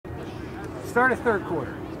Start of third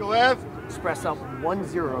quarter. Let's go, Ev. Express up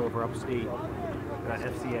 1-0 over Upstate.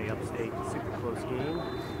 FCA Upstate. Super close game.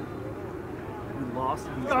 We lost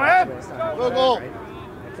these last time. Go, goal. Right? I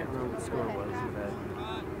can't remember what the score was.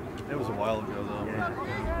 It was a while ago, though. Yeah.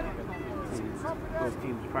 Both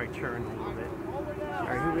teams probably churned a little bit. All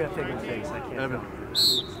right, who we got taking face? I can't Evan. tell.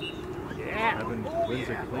 Yeah. Evan wins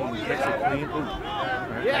it clean. Kicks it clean. Ooh.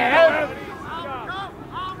 Right. Yeah.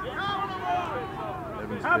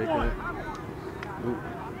 Evan's taking it. Ooh,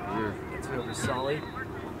 weird. It's over Sully.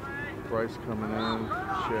 Bryce coming in.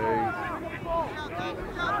 Shea.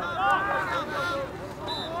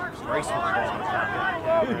 Bryce with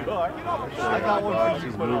the ball. I got one for you.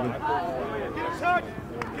 He's moving.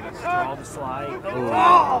 Draw the slide. Oh,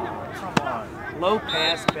 come on. Low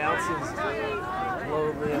pass, bounces low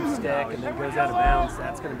limb stick, and then goes out of bounds.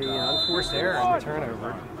 That's going to be an unforced error in the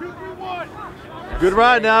turnover. Good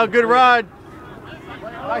ride now. Good ride.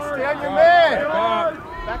 Nice, stay on your man.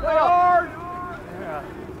 Back up.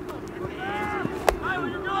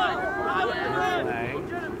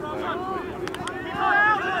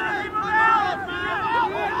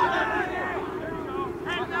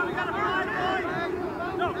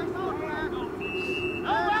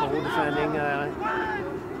 Cole defending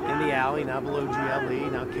in the alley, now below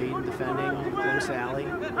GLE. Now Caden defending close alley.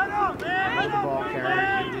 Under the ball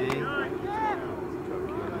carrier, good D.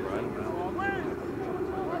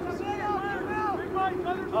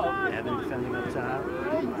 Evan defending up top.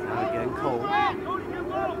 Now again, Cole.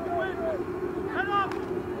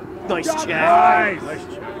 Nice check. Nice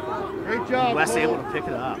check. Great job, Wes Cole. able to pick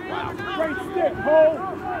it up. Wow. Great stick, Cole.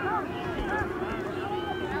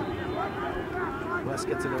 Wes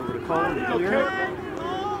gets it over to Cole to clear.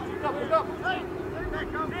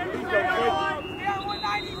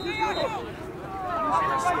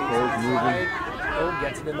 Cole's moving. Cole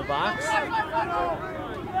gets it in the box.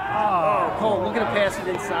 Oh, Cole looking to pass it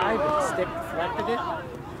inside, but the stick deflected it.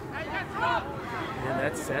 And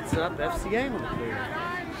that sets up FCA with the clear.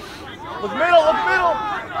 Look middle, look middle.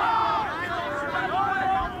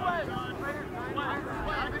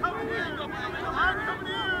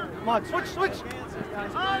 Come on, switch, switch. Get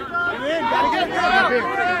in, gotta get it.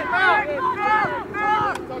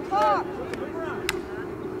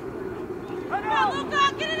 Luca,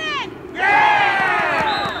 get it in!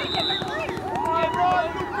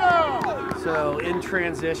 So in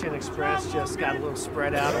transition, Express just got a little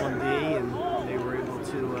spread out on D, and they were able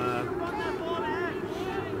to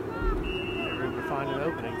find an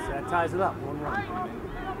opening. So that ties it up, 1 run.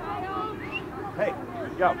 Hey,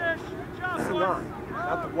 go. This is on,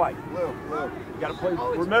 not the white. Blue, blue. You gotta play,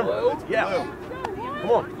 remember. It's yeah. Blue.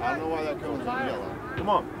 Come on. I don't know why that goes in yellow. Come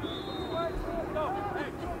on.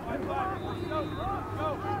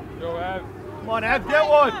 Go, Av. Come on, Av, get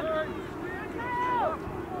one.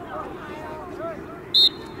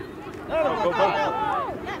 Go, go, go.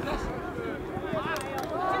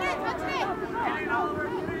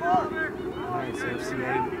 All right, so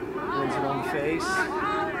FCA wins it on the face.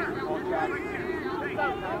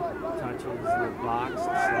 Touches the box to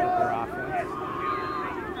set up their offense.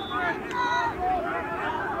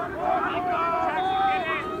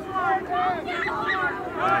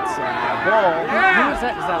 That's ball. Who is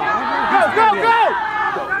that? Is that Oliver? Go, go, go!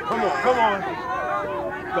 Come on, come on.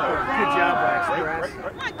 Go. Good job, Express. Come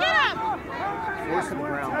on, get him! Forcing the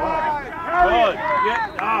ground ball. Good. Get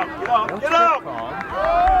up, get up, No get trick up. called.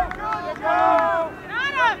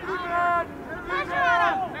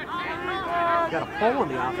 Got a pole on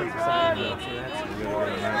the offensive side of the field, so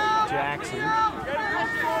that's Jackson.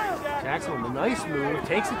 Jackson with a nice move,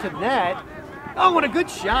 takes it to the net. Oh, what a good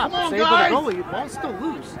shot. Come on, Saved by the guys. goalie. The ball's still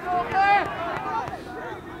loose.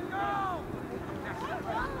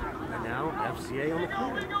 And now FCA on the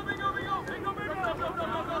corner.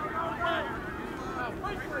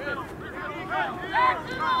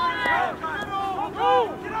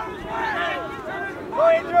 Go,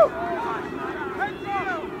 Andrew.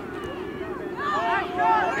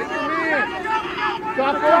 Get your man.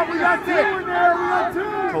 Stop up, we got two in there, we got two.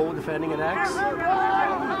 Cole defending an X.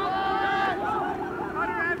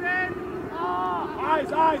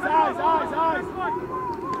 Eyes, eyes, eyes, eyes, eyes.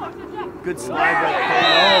 Good slide by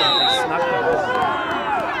Cole. Oh, they snuck the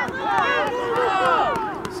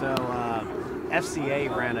ball. So FCA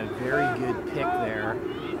ran a very good pick there,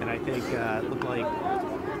 and I think it looked like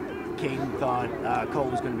Caden thought Cole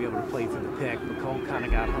was going to be able to play for the pick, but Cole kind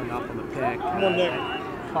of got hung up on the pick.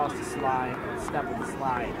 Cost a slide, a step of the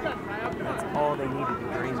slide. That's all they needed to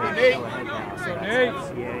drain that to go ahead now. So that's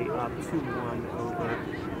FCA up 2-1 over.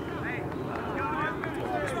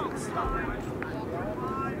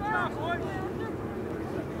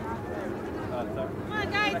 Come on,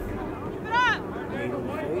 guys. Keep it up.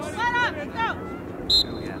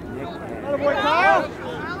 So we have Nick and Boy, Kyle.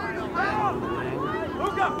 on the wing.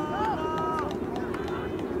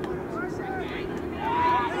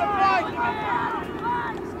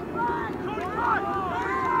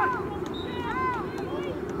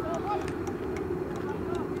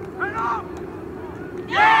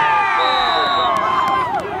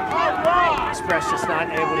 Express just not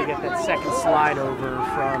able to get that second slide over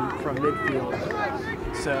from midfield.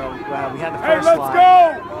 So we had the first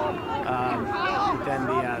slide. But then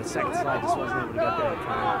the second slide just wasn't able to get there in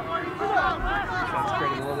time. So that's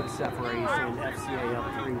creating a little bit of separation. FCA up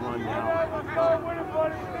 3-1 now.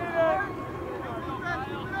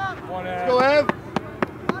 Let's go, Ev.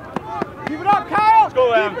 Keep it up, Kyle. Let's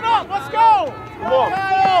go, Ev. Keep it up. Let's go. Come on,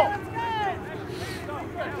 Kyle.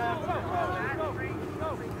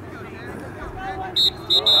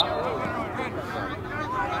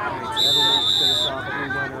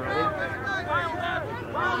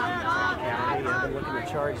 Looking to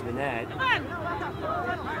charge the net.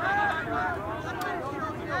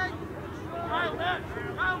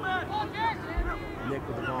 Nick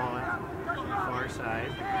with the ball far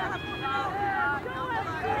side.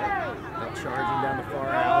 Charging down the far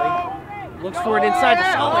alley. Looks for it inside to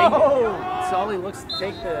Sully. Sully looks to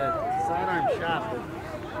take the sidearm shot, but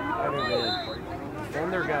either the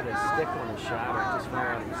defender got a stick on his shot or just fell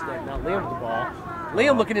out of the stick. Now Liam with the ball.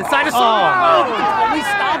 Liam looking inside to Sully. Oh, the goalie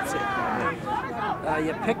stops it.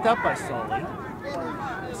 You picked up by Sully.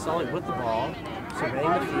 Sully with the ball, surveying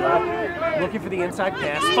the field, looking for the inside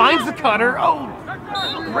pass, finds the cutter. Oh,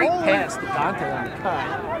 great pass to Dante on the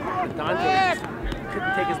cut. But Dante just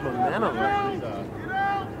couldn't take his momentum off, and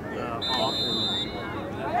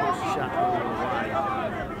that first shot going wide.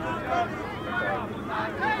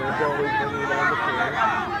 Their goalie bringing it down the field.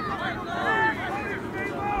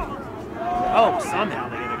 Oh, somehow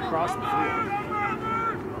they get across the field.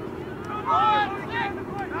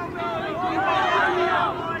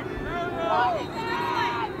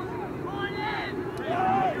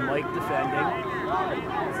 Mike defending.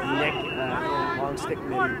 Nick long stick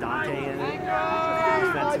midi. Dante in it.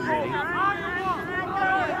 Defensive midi.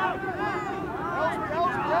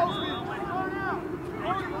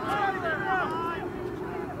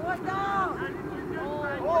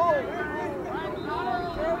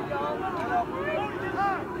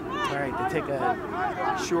 All right, they take a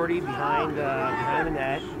shorty behind the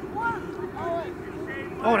net.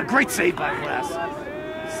 Oh, and a great save by Wes.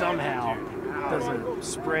 Somehow does a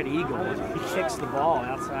spread eagle. He kicks the ball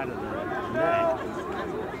outside of the net.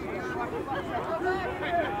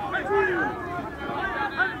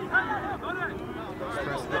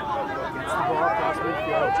 Gets the ball across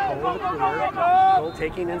midfield. It's Cole in the clear. Cole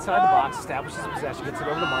taking inside the box, establishes possession, gets it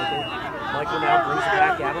over to Michael. Michael now brings it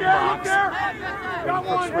back out of the box. Waiting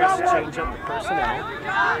for Express to change up the personnel.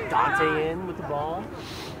 Dante in with the ball.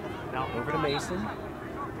 Now over to Mason.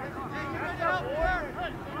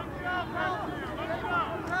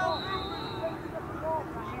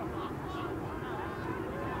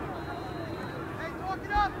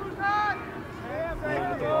 Liam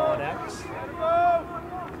with the ball at X.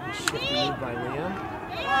 Shifty move by Liam.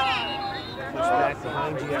 Push back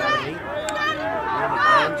behind GRE. Liam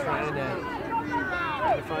again trying to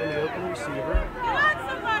find the open receiver.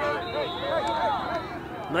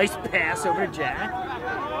 Nice pass over to Jack.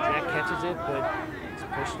 Jack catches it, but it's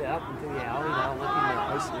pushed out into the alley. Now looking to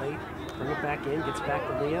isolate. Bring it back in. Gets back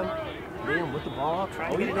to Liam. Liam with the ball.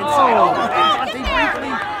 Trying to get it inside. Oh, Dante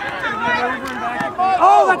briefly.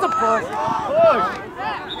 Oh, that's a push.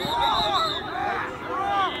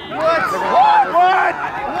 What?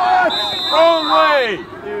 Wrong way,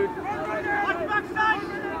 dude.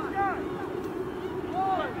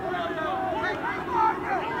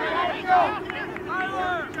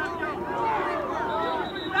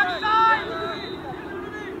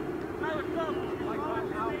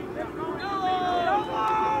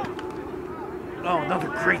 Oh, another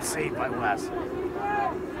great save by Wes.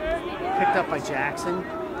 Picked up by Jackson.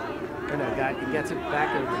 Or no, he gets it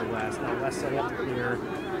back over to Wes. Now Wes setting up the clear.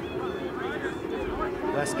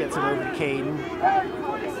 Wes gets it over to Caden.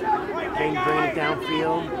 Caden bringing it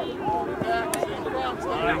downfield.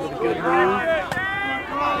 Caden with a good move.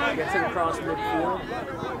 Gets it across midfield.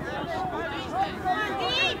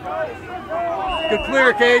 Good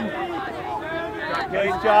clear, Caden.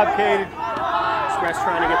 Nice job, Caden. Express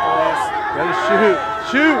trying to get the last. Gotta shoot.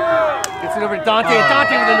 Shoot! Gets it over to Dante. And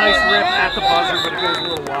Dante with a nice rip at the buzzer, but it goes a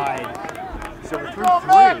little wide. So we're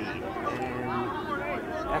 3-3. And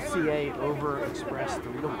FCA over Express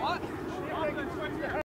 3-1.